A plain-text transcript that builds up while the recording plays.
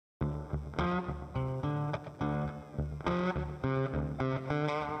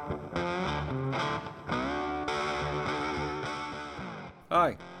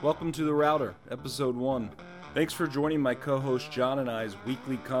Welcome to The Router, Episode 1. Thanks for joining my co-host John and I's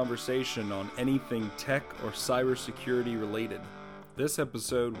weekly conversation on anything tech or cybersecurity related. This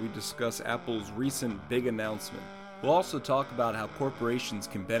episode, we discuss Apple's recent big announcement. We'll also talk about how corporations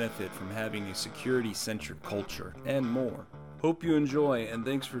can benefit from having a security-centric culture, and more. Hope you enjoy, and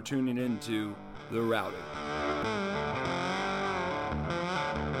thanks for tuning in to The Router.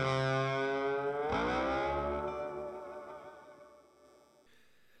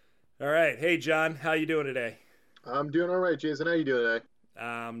 All right. Hey, John. How you doing today? I'm doing all right, Jason. How you doing today?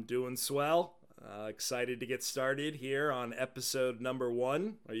 I'm doing swell. Excited to get started here on episode number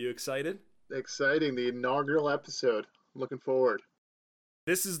 1. Are you excited? Exciting. The inaugural episode. I'm looking forward.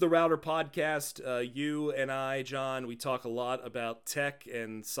 This is the Router Podcast. You and I, John, we talk a lot about tech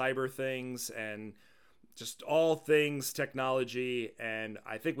and cyber things and just all things technology. And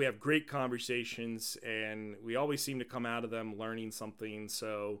I think we have great conversations and we always seem to come out of them learning something.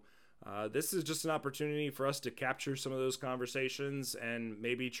 So this is just an opportunity for us to capture some of those conversations and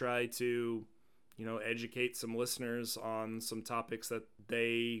maybe try to, educate some listeners on some topics that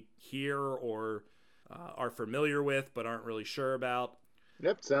they hear or are familiar with but aren't really sure about.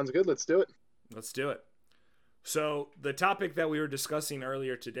 Yep, sounds good. Let's do it. Let's do it. So the topic that we were discussing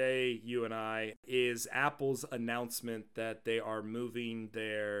earlier today, you and I, is Apple's announcement that they are moving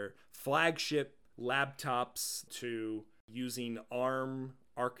their flagship laptops to using ARM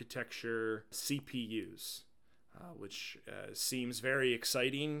architecture CPUs, which seems very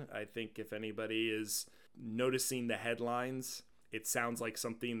exciting. I think if anybody is noticing the headlines, it sounds like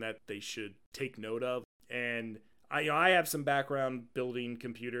something that they should take note of. And I have some background building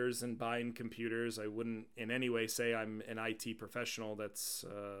computers and buying computers. I wouldn't in any way say I'm an IT professional that's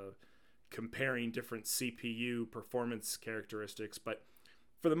comparing different CPU performance characteristics, but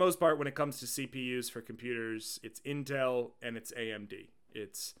for the most part, when it comes to CPUs for computers, it's Intel and it's AMD.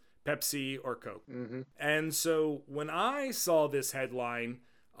 It's Pepsi or Coke. Mm-hmm. And so when I saw this headline,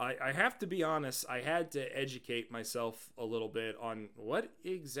 I have to be honest, I had to educate myself a little bit on what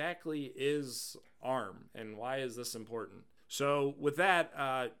exactly is ARM and why is this important. So with that,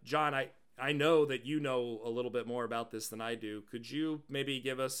 John, I know that you know a little bit more about this than I do. Could you maybe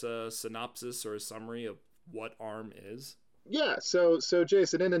give us a synopsis or a summary of what ARM is? Yeah, so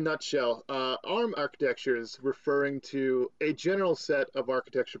Jason, in a nutshell, ARM architecture is referring to a general set of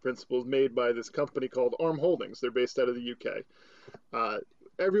architecture principles made by this company called ARM Holdings. They're based out of the UK.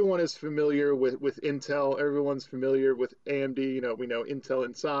 Everyone is familiar with Intel. Everyone's familiar with AMD. We know Intel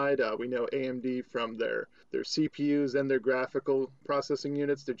inside. We know AMD from their CPUs and their graphical processing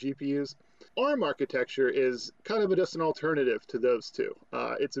units, their GPUs. ARM architecture is kind of just an alternative to those two.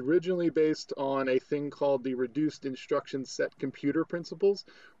 It's originally based on a thing called the Reduced Instruction Set Computer Principles,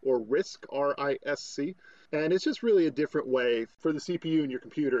 or RISC, R-I-S-C. And it's just really a different way for the CPU in your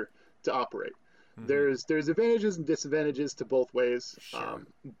computer to operate. Mm-hmm. There's advantages and disadvantages to both ways, sure.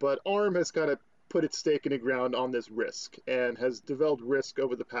 But ARM has kind of put its stake in the ground on this RISC and has developed RISC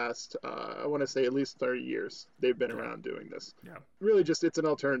over the past, I want to say at least 30 years. They've been around doing this. Yeah. Really just it's an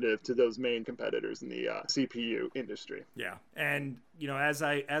alternative to those main competitors in the CPU industry. Yeah. And, as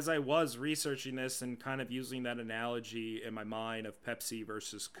I was researching this and kind of using that analogy in my mind of Pepsi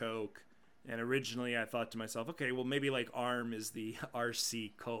versus Coke, and originally I thought to myself, okay, well maybe like ARM is the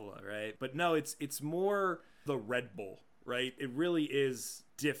RC Cola, right? But no, it's more the Red Bull, right? It really is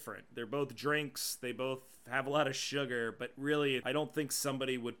different. They're both drinks. They both have a lot of sugar, but really I don't think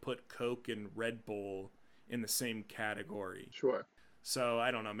somebody would put Coke and Red Bull in the same category. Sure. So I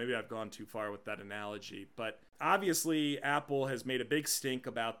don't know, maybe I've gone too far with that analogy, but obviously Apple has made a big stink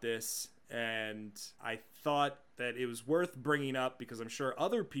about this, and I thought that it was worth bringing up because I'm sure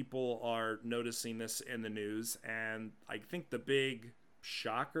other people are noticing this in the news, and I think the big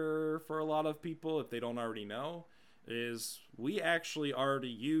shocker for a lot of people, if they don't already know, is we actually already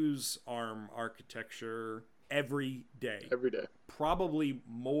use ARM architecture every day. Every day. Probably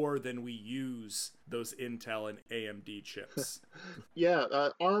more than we use those Intel and AMD chips. Yeah,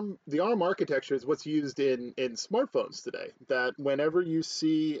 the ARM architecture is what's used in smartphones today. That whenever you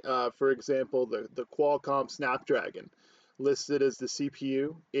see, for example, the Qualcomm Snapdragon listed as the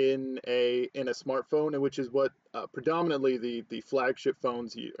CPU in a smartphone, which is what predominantly the flagship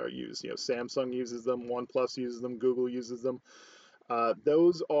phones are used. Samsung uses them, OnePlus uses them, Google uses them.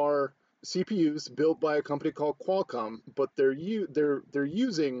 Those are CPUs built by a company called Qualcomm, but they're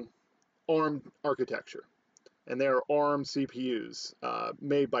using ARM architecture, and they are ARM CPUs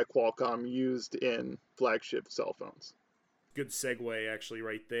made by Qualcomm, used in flagship cell phones. Good segue, actually,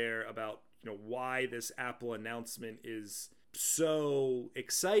 right there about why this Apple announcement is so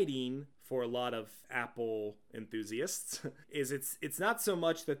exciting for a lot of Apple enthusiasts is it's not so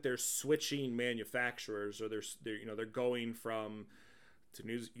much that they're switching manufacturers or they're going from, to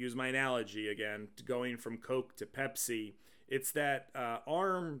use my analogy again, to going from Coke to Pepsi. It's that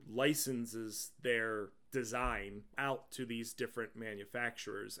ARM licenses their design out to these different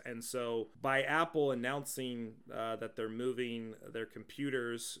manufacturers. And so by Apple announcing that they're moving their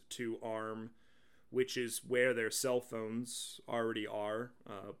computers to ARM, which is where their cell phones already are,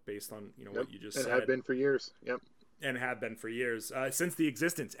 based on what you just said. And have been for years. Yep. And have been for years. Since the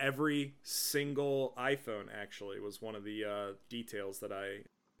existence, every single iPhone actually was one of the details that I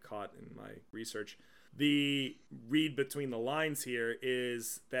caught in my research. The read between the lines here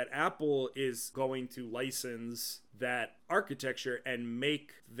is that Apple is going to license that architecture and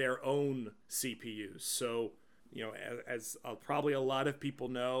make their own CPUs. So, as probably a lot of people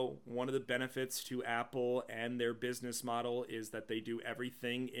know, one of the benefits to Apple and their business model is that they do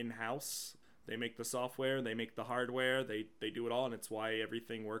everything in-house. They make the software, they make the hardware, they do it all, and it's why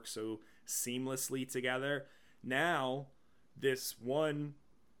everything works so seamlessly together. Now, this one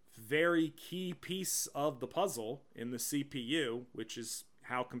very key piece of the puzzle in the CPU, which is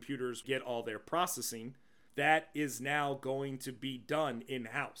how computers get all their processing, that is now going to be done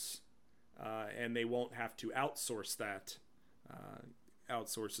in-house. And they won't have to outsource that.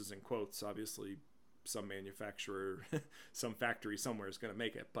 Outsources in quotes, obviously some manufacturer, some factory somewhere is going to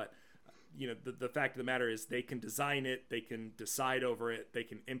make it. But, the fact of the matter is they can design it, they can decide over it, they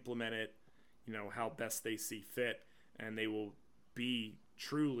can implement it, how best they see fit, and they will be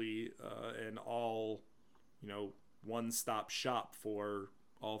truly an all, one-stop shop for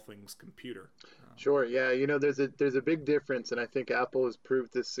all things computer. Sure. Yeah. There's a big difference, and I think Apple has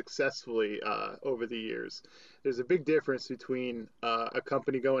proved this successfully over the years. There's a big difference between a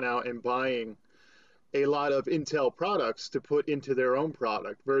company going out and buying a lot of Intel products to put into their own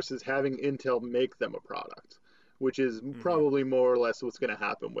product versus having Intel make them a product, which is probably more or less what's going to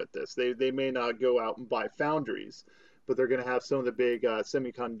happen with this. They may not go out and buy foundries, but they're going to have some of the big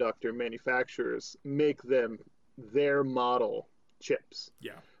semiconductor manufacturers make them their model chips.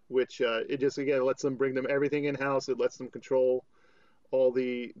 Yeah. Which it just, again, lets them bring them everything in-house. It lets them control all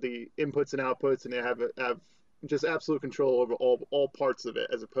the inputs and outputs, and they have just absolute control over all parts of it,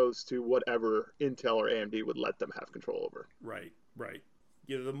 as opposed to whatever Intel or AMD would let them have control over. Right.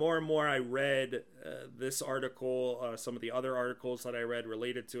 The more and more I read this article, some of the other articles that I read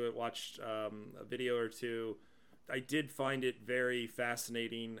related to it, watched a video or two, I did find it very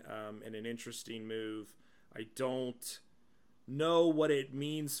fascinating and an interesting move. I don't know what it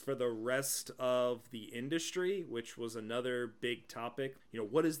means for the rest of the industry, which was another big topic.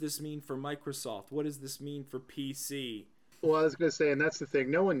 What does this mean for Microsoft? What does this mean for PC? Well, I was going to say, and that's the thing,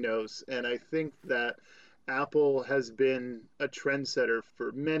 no one knows. And I think that Apple has been a trendsetter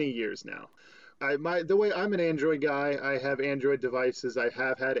for many years now. The way I'm an Android guy, I have Android devices. I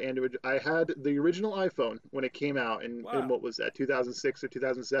have had Android. I had the original iPhone when it came out in what was that, 2006 or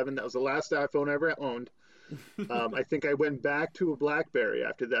 2007? That was the last iPhone I ever owned. I think I went back to a BlackBerry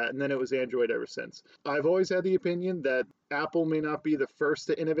after that, and then it was Android ever since. I've always had the opinion that Apple may not be the first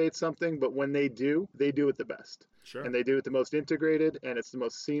to innovate something, but when they do it the best. Sure. And they do it the most integrated, and it's the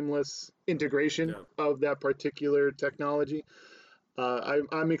most seamless integration of that particular technology.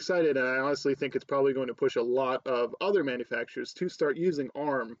 I'm excited, and I honestly think it's probably going to push a lot of other manufacturers to start using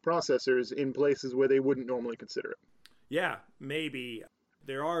ARM processors in places where they wouldn't normally consider it. Yeah, maybe.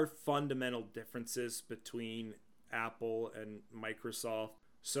 There are fundamental differences between Apple and Microsoft.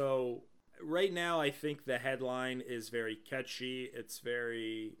 So right now, I think the headline is very catchy. It's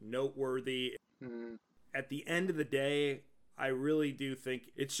very noteworthy. At the end of the day, I really do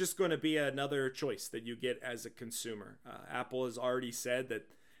think it's just going to be another choice that you get as a consumer. Apple has already said that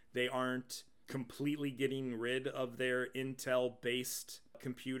they aren't completely getting rid of their Intel-based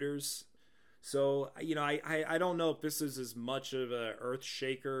computers. So, I don't know if this is as much of an earth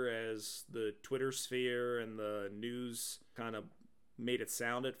shaker as the Twitter sphere and the news kind of made it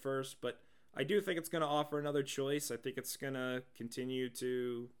sound at first, but I do think it's going to offer another choice. I think it's going to continue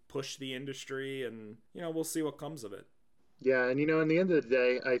to push the industry, and, we'll see what comes of it. Yeah, and in the end of the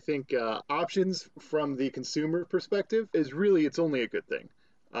day, I think options from the consumer perspective is really, it's only a good thing.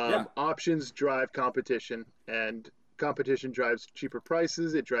 Options drive competition, and competition drives cheaper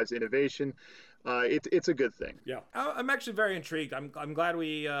prices. It drives innovation. It's a good thing. Yeah, I'm actually very intrigued. I'm glad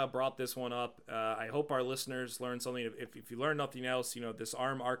we brought this one up. I hope our listeners learned something. If you learn nothing else, this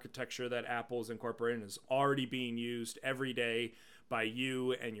ARM architecture that Apple is incorporating is already being used every day by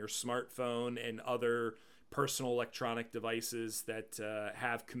you and your smartphone and other personal electronic devices that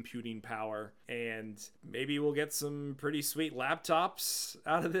have computing power. And maybe we'll get some pretty sweet laptops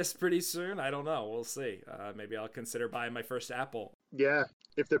out of this pretty soon. I don't know. We'll see. Maybe I'll consider buying my first Apple. Yeah,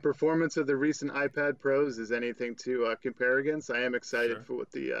 if the performance of the recent iPad Pros is anything to compare against, I am excited Sure. for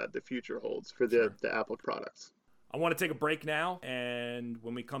what the future holds for Sure. the Apple products. I want to take a break now, and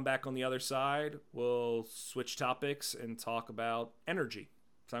when we come back on the other side, we'll switch topics and talk about energy.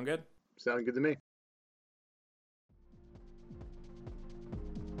 Sound good? Sound good to me.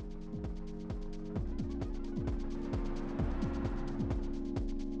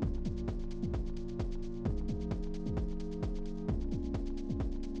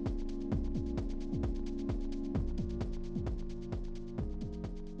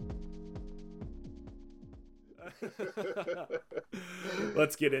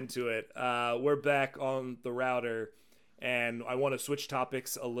 Let's get into it. We're back on the router, and I want to switch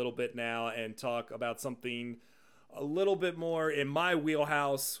topics a little bit now and talk about something a little bit more in my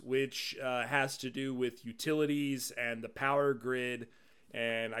wheelhouse, which has to do with utilities and the power grid.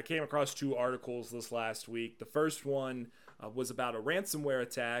 And I came across two articles this last week. The first one was about a ransomware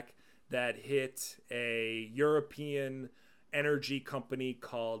attack that hit a European energy company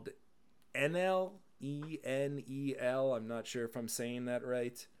called Enel. Enel. I'm not sure if I'm saying that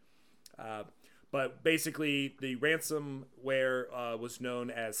right. But basically, the ransomware was known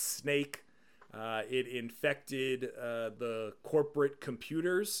as Snake. It infected the corporate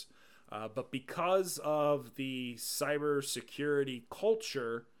computers. But because of the cybersecurity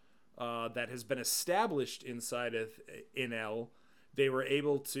culture that has been established inside of Enel, they were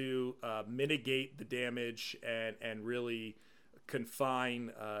able to mitigate the damage and really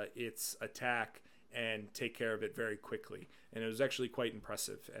confine its attack and take care of it very quickly. And it was actually quite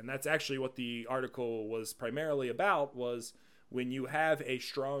impressive. And that's actually what the article was primarily about, was when you have a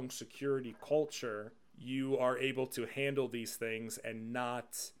strong security culture, you are able to handle these things and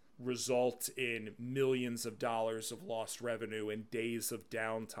not result in millions of dollars of lost revenue and days of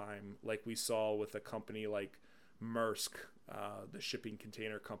downtime like we saw with a company like Maersk, the shipping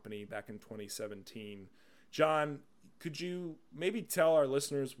container company back in 2017. John, could you maybe tell our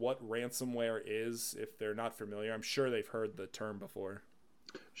listeners what ransomware is if they're not familiar? I'm sure they've heard the term before.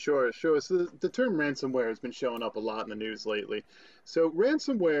 Sure. So the term ransomware has been showing up a lot in the news lately. So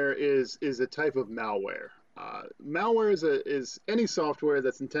ransomware is a type of malware. Malware is any software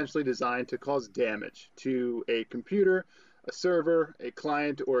that's intentionally designed to cause damage to a computer, a server, a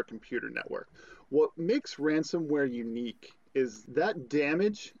client, or a computer network. What makes ransomware unique is that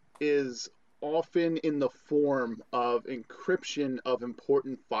damage is often in the form of encryption of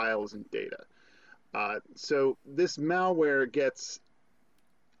important files and data. So this malware gets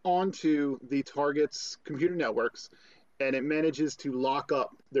onto the target's computer networks, and it manages to lock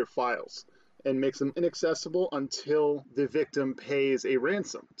up their files and makes them inaccessible until the victim pays a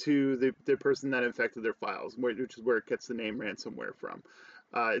ransom to the person that infected their files, which is where it gets the name ransomware from.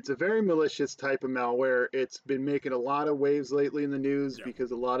 It's a very malicious type of malware. It's been making a lot of waves lately in the news Yeah.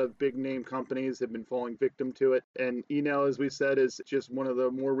 because a lot of big name companies have been falling victim to it. And Enel, as we said, is just one of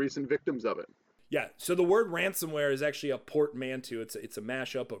the more recent victims of it. Yeah, so the word ransomware is actually a portmanteau. It's a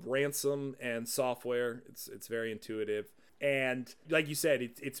mashup of ransom and software. It's very intuitive. And like you said,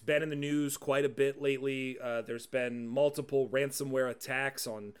 it's been in the news quite a bit lately. There's been multiple ransomware attacks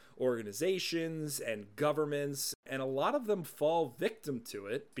on organizations and governments, and a lot of them fall victim to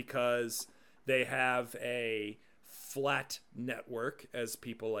it because they have a flat network, as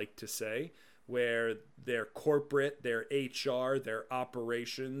people like to say, where their corporate, their HR, their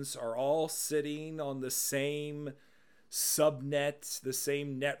operations are all sitting on the same subnet, the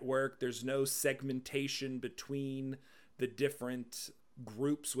same network. There's no segmentation between the different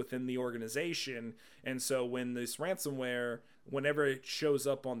groups within the organization. And so when this ransomware, whenever it shows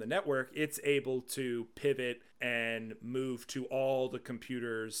up on the network, it's able to pivot and move to all the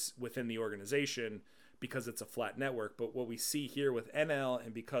computers within the organization because it's a flat network. But what we see here with NL,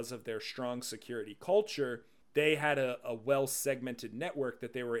 and because of their strong security culture, they had a well segmented network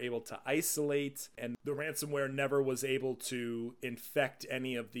that they were able to isolate, and the ransomware never was able to infect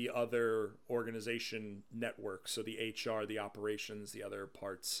any of the other organization networks. So the HR, the operations, the other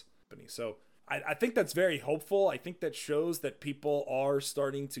parts. So I think that's very hopeful. I think that shows that people are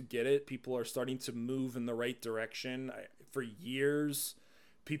starting to get it. People are starting to move in the right direction. For years,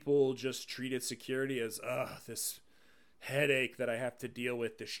 people just treated security as, this headache that I have to deal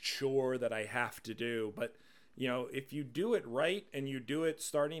with, this chore that I have to do. But if you do it right and you do it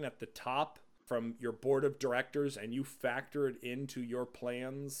starting at the top from your board of directors and you factor it into your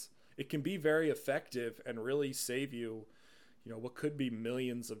plans, it can be very effective and really save you, what could be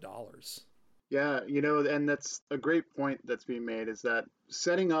millions of dollars. Yeah, and that's a great point that's being made is that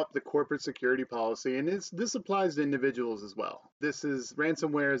setting up the corporate security policy, and this applies to individuals as well. This is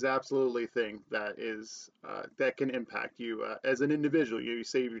ransomware is absolutely a thing that can impact you as an individual. You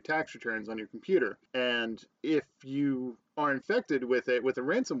save your tax returns on your computer, and if you are infected with it with a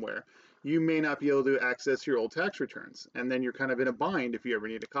ransomware, you may not be able to access your old tax returns, and then you're kind of in a bind if you ever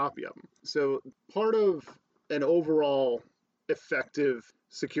need a copy of them. So part of an overall effective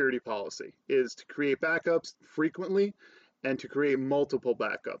security policy is to create backups frequently and to create multiple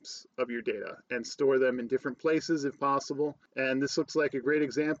backups of your data and store them in different places if possible. And this looks like a great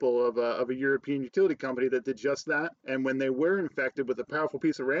example of a European utility company that did just that. And when they were infected with a powerful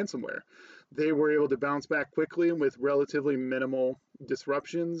piece of ransomware, they were able to bounce back quickly and with relatively minimal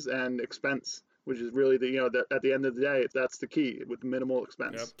disruptions and expense, which is really at the end of the day, that's the key with minimal Yep,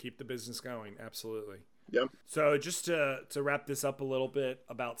 expense. keep the business going. Absolutely. Yep. So just to wrap this up a little bit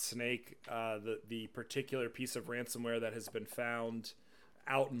about Snake, the particular piece of ransomware that has been found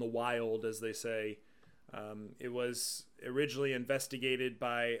out in the wild, as they say, it was originally investigated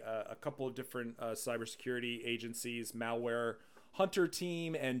by a couple of different cybersecurity agencies, Malware Hunter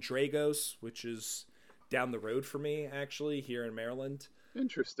Team and Dragos, which is down the road for me actually here in Maryland.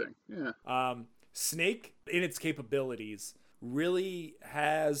 Interesting. Yeah. Snake, in its capabilities, really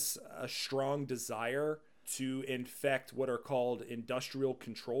has a strong desire to infect what are called industrial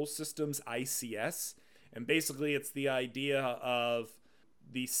control systems, ICS. And basically, it's the idea of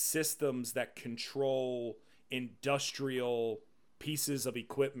the systems that control industrial pieces of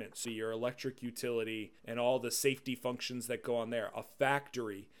equipment. So, your electric utility and all the safety functions that go on there, a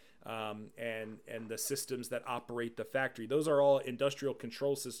factory. And the systems that operate the factory. Those are all industrial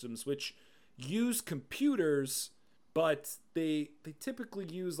control systems, which use computers, but they typically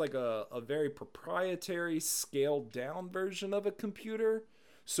use like a very proprietary scaled down version of a computer.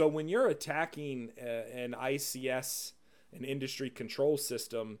 So when you're attacking an ICS, an industry control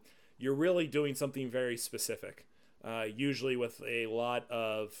system, you're really doing something very specific, usually with a lot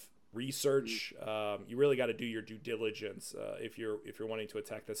of research. You really got to do your due diligence if you're wanting to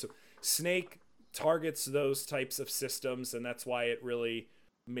attack that. So Snake targets those types of systems, and that's why it really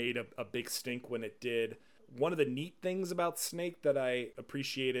made a big stink when it did. One of the neat things about Snake that I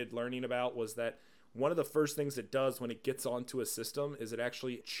appreciated learning about was that one of the first things it does when it gets onto a system is it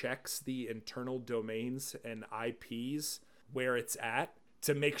actually checks the internal domains and IPs where it's at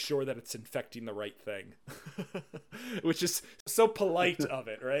to make sure that it's infecting the right thing. Which is so polite of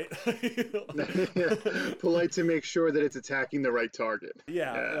it, right? Polite to make sure that it's attacking the right target.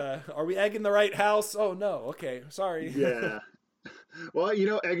 Yeah. Yeah. Are we egging the right house? Oh, no. Okay. Sorry. Yeah. Well,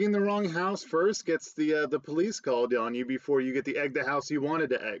 egging the wrong house first gets the police called on you before you get the egg the house you wanted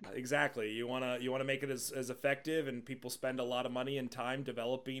to egg. Exactly. You wanna make it as effective, and people spend a lot of money and time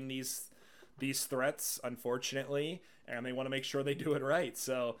developing these threats, unfortunately, and they want to make sure they do it right.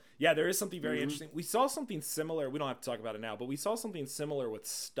 So yeah, there is something very interesting. We saw something similar. We don't have to talk about it now, but we saw something similar with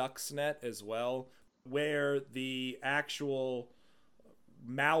Stuxnet as well, where the actual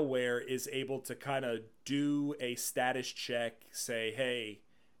malware is able to kind of do a status check, say, hey,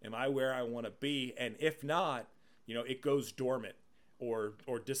 am I where I want to be? And if not, it goes dormant or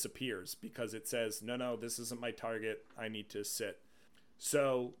disappears because it says, no, this isn't my target. I need to sit.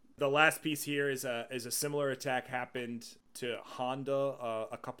 So the last piece here is a similar attack happened to Honda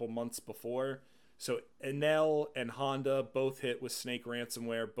a couple months before. So Enel and Honda both hit with Snake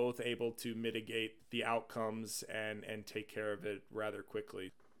ransomware, both able to mitigate the outcomes and take care of it rather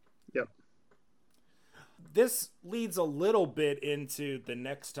quickly. Yep. This leads a little bit into the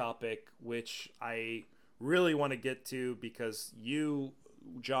next topic, which I really want to get to because you,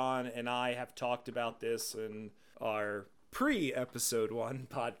 John, and I have talked about this in our pre-episode 1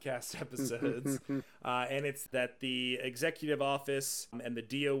 podcast episodes. And it's that the executive office and the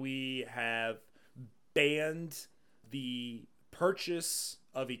DOE have banned the purchase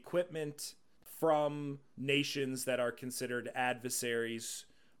of equipment from nations that are considered adversaries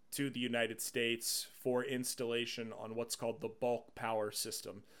to the United States for installation on what's called the bulk power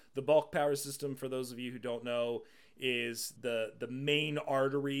system. The bulk power system, for those of you who don't know, is the main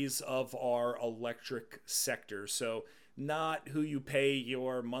arteries of our electric sector. So not who you pay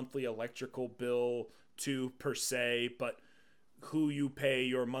your monthly electrical bill to per se, but who you pay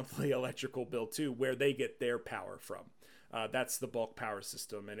your monthly electrical bill to, where they get their power from. That's the bulk power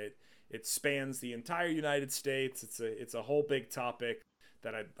system, and it spans the entire United States. It's a whole big topic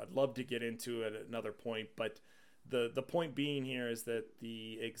that I'd love to get into at another point, but the point being here is that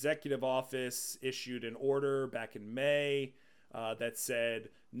the executive office issued an order back in May that said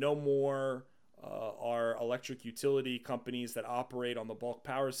no more are electric utility companies that operate on the bulk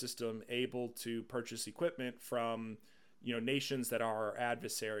power system able to purchase equipment from nations that are our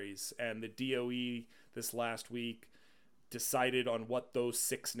adversaries. And the DOE this last week decided on what those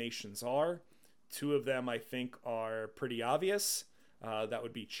 6 nations are. 2 of them I think are pretty obvious. That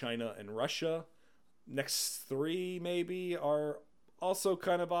would be China and Russia. Next 3 maybe are also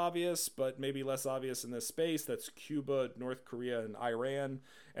kind of obvious, but maybe less obvious in this space. That's Cuba, North Korea, and Iran.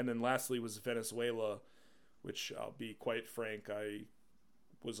 And then lastly was Venezuela, which I'll be quite frank, I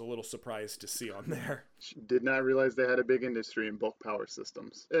was a little surprised to see on there. Did not realize they had a big industry in bulk power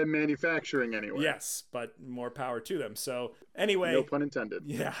systems. Manufacturing, anyway. Yes, but more power to them. So anyway. No pun intended.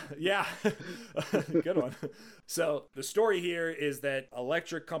 Yeah. Good one. So the story here is that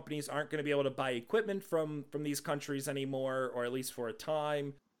electric companies aren't going to be able to buy equipment from these countries anymore, or at least for a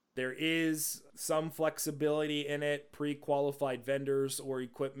time. There is some flexibility in it. Pre-qualified vendors or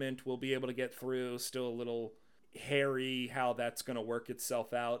equipment will be able to get through. Still a little hairy how that's going to work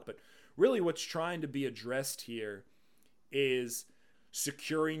itself out. But really what's trying to be addressed here is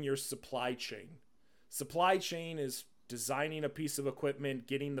securing your supply chain. Supply chain is designing a piece of equipment,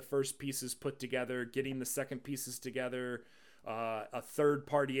 getting the first pieces put together, getting the second pieces together, a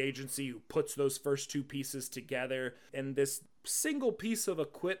third-party agency who puts those first 2 pieces together, and this single piece of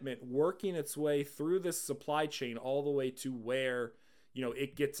equipment working its way through this supply chain all the way to where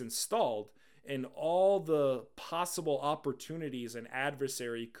it gets installed. And all the possible opportunities an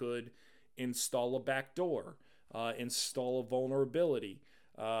adversary could install a backdoor, install a vulnerability,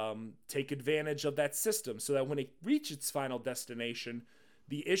 take advantage of that system so that when it reaches its final destination,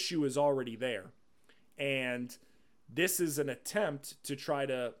 the issue is already there. And this is an attempt to try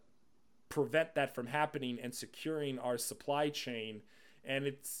to prevent that from happening and securing our supply chain. And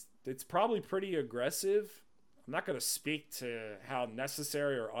it's probably pretty aggressive. I'm not going to speak to how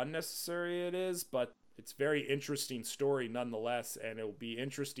necessary or unnecessary it is, but it's a very interesting story nonetheless, and it'll be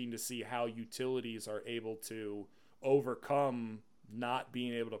interesting to see how utilities are able to overcome not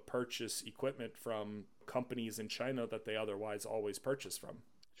being able to purchase equipment from companies in China that they otherwise always purchase from.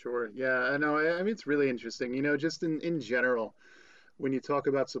 Sure. Yeah, I know. I mean, it's really interesting. Just in general, when you talk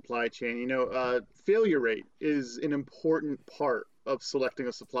about supply chain, failure rate is an important part of selecting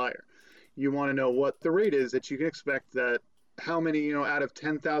a supplier. You want to know what the rate is that you can expect, that how many, out of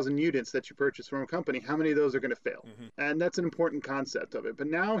 10,000 units that you purchase from a company, how many of those are going to fail? Mm-hmm. And that's an important concept of it. But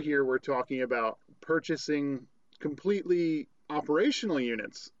now here we're talking about purchasing completely operational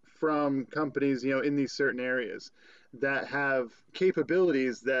units from companies, in these certain areas that have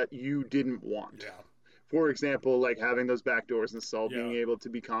capabilities that you didn't want. Yeah. For example, like having those backdoors installed, being able to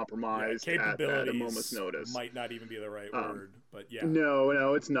be compromised at a moment's notice. Might not even be the right word, but yeah.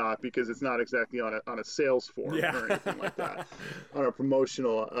 No, it's not, because it's not exactly on a sales form or anything like that, on a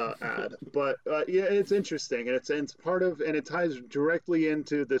promotional ad. But it's interesting, and it's part of, and it ties directly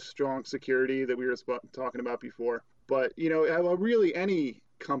into the strong security that we were talking about before. But really any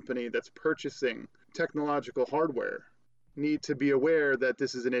company that's purchasing technological hardware need to be aware that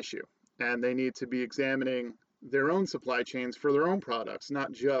this is an issue. And they need to be examining their own supply chains for their own products,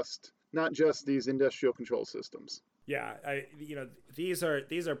 not just these industrial control systems. Yeah, these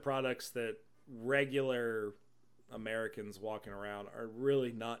are products that regular Americans walking around are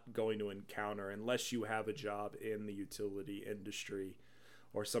really not going to encounter unless you have a job in the utility industry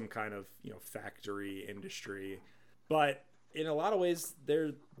or some kind of factory industry. But in a lot of ways,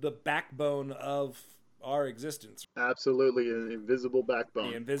 they're the backbone of our existence. Absolutely, an invisible backbone.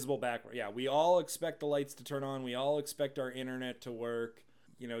 The invisible backbone. Yeah, we all expect the lights to turn on. We all expect our internet to work.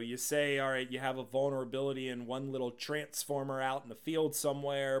 You say, all right, you have a vulnerability in one little transformer out in the field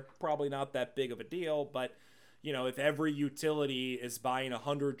somewhere. Probably not that big of a deal, but if every utility is buying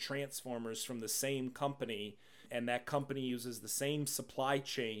 100 transformers from the same company, and that company uses the same supply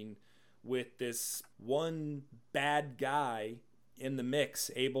chain with this one bad guy in the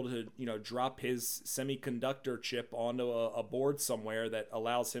mix, able to drop his semiconductor chip onto a board somewhere that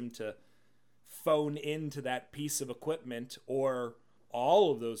allows him to phone into that piece of equipment or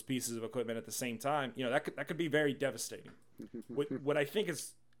all of those pieces of equipment at the same time, that could be very devastating. What I think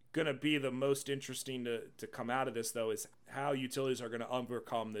is going to be the most interesting to come out of this, though, is how utilities are going to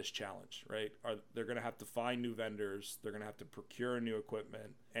overcome this challenge, right? They're going to have to find new vendors, they're going to have to procure new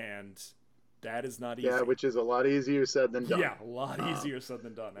equipment, and that is not easy. Yeah, which is a lot easier said than done. Yeah, a lot easier said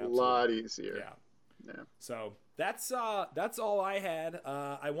than done. Absolutely. A lot easier. Yeah. So that's all I had.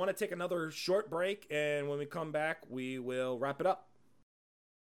 I want to take another short break, and when we come back, we will wrap it up.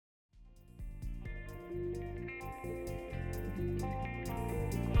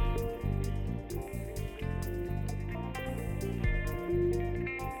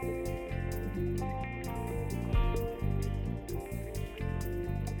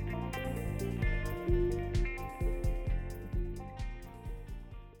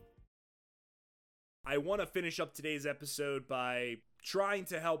 I want to finish up today's episode by trying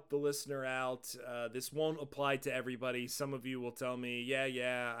to help the listener out. This won't apply to everybody. Some of you will tell me,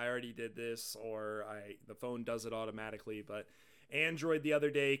 yeah, I already did this, or the phone does it automatically. But Android the other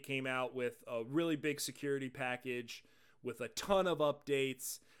day came out with a really big security package with a ton of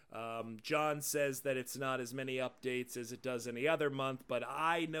updates. John says that it's not as many updates as it does any other month, but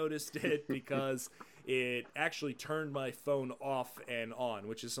I noticed it because it actually turned my phone off and on,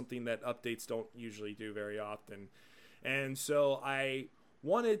 which is something that updates don't usually do very often. And so I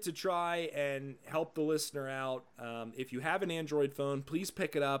wanted to try and help the listener out. If you have an Android phone, please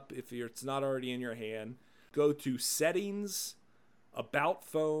pick it up if it's not already in your hand. Go to Settings, About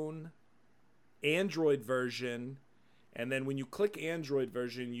Phone, Android version, and then when you click Android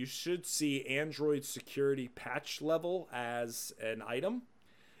version, you should see Android security patch level as an item.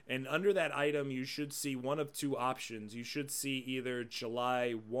 And under that item, you should see one of two options. You should see either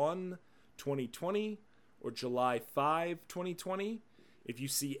July 1, 2020 or July 5, 2020. If you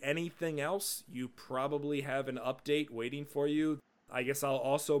see anything else, you probably have an update waiting for you. I guess I'll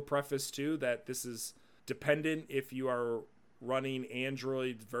also preface too that this is dependent if you are running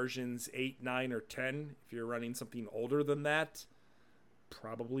Android versions 8, 9, or 10. If you're running something older than that,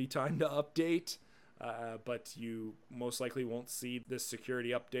 probably time to update. But you most likely won't see this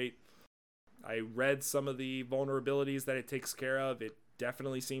security update. I read some of the vulnerabilities that it takes care of. It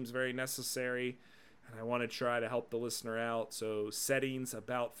definitely seems very necessary, and I want to try to help the listener out. So Settings,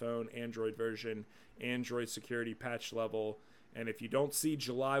 About Phone, Android version, Android security patch level. And if you don't see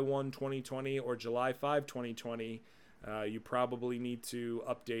July 1, 2020 or July 5, 2020, you probably need to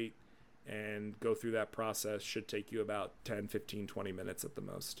update and go through that process. Should take you about 10, 15, 20 minutes at the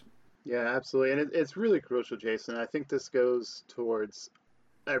most. Yeah, absolutely. And it's really crucial, Jason. I think this goes towards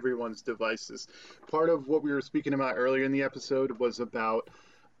everyone's devices. Part of what we were speaking about earlier in the episode was about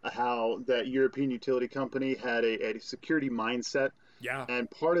how that European utility company had a security mindset. Yeah. And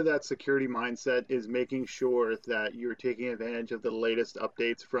part of that security mindset is making sure that you're taking advantage of the latest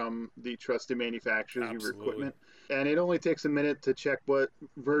updates from the trusted manufacturers of your equipment. And it only takes a minute to check what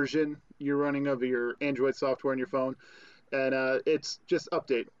version you're running of your Android software on your phone. And it's just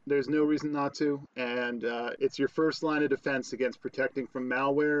update. There's no reason not to. And it's your first line of defense against protecting from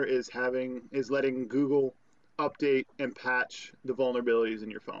malware is letting Google update and patch the vulnerabilities in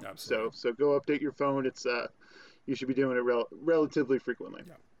your phone. Absolutely. So go update your phone. It's you should be doing it relatively frequently.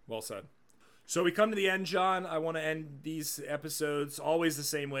 Yeah, well said. So we come to the end, John. I want to end these episodes always the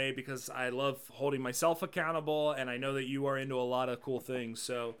same way because I love holding myself accountable, and I know that you are into a lot of cool things.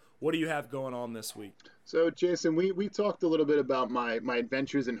 So what do you have going on this week? So, Jason, we talked a little bit about my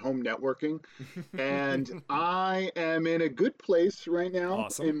adventures in home networking, and I am in a good place right now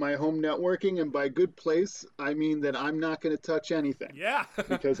in my home networking. And by good place, I mean that I'm not going to touch anything. Yeah.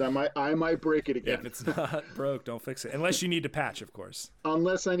 Because I might break it again. If it's not broke, don't fix it. Unless you need to patch, of course.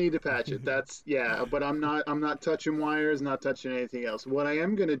 Unless I need to patch it. But I'm not touching wires, not touching anything else. What I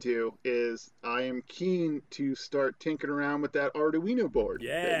am going to do is I am keen to start tinkering around with that Arduino board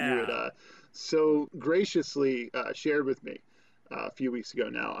that you had so graciously shared with me a few weeks ago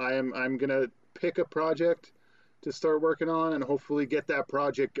now. I'm going to pick a project to start working on and hopefully get that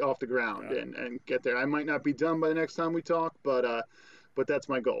project off the ground and get there. I might not be done by the next time we talk, but that's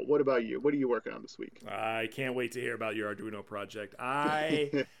my goal. What about you? What are you working on this week? I can't wait to hear about your Arduino project.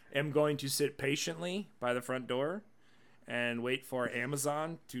 I am going to sit patiently by the front door and wait for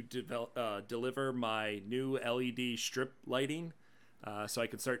Amazon to deliver my new LED strip lighting so I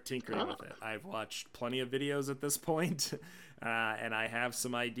can start tinkering with it. I've watched plenty of videos at this point, and I have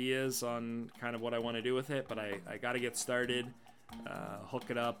some ideas on kind of what I want to do with it, but I got to get started, hook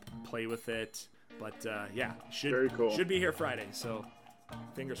it up, play with it. But very cool. Should be here Friday, so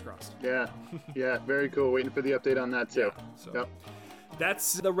fingers crossed. Yeah, very cool. Waiting for the update on that too. Yep.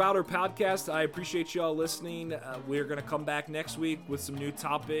 That's the Router Podcast. I appreciate you all listening. We're going to come back next week with some new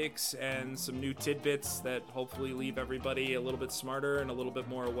topics and some new tidbits that hopefully leave everybody a little bit smarter and a little bit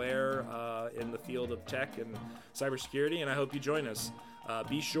more aware in the field of tech and cybersecurity, and I hope you join us.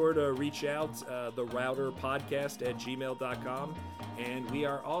 Be sure to reach out, the Router Podcast at gmail.com, and we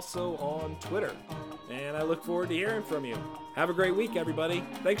are also on Twitter, and I look forward to hearing from you. Have a great week, everybody.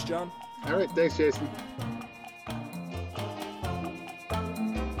 Thanks, John. All right, thanks, Jason.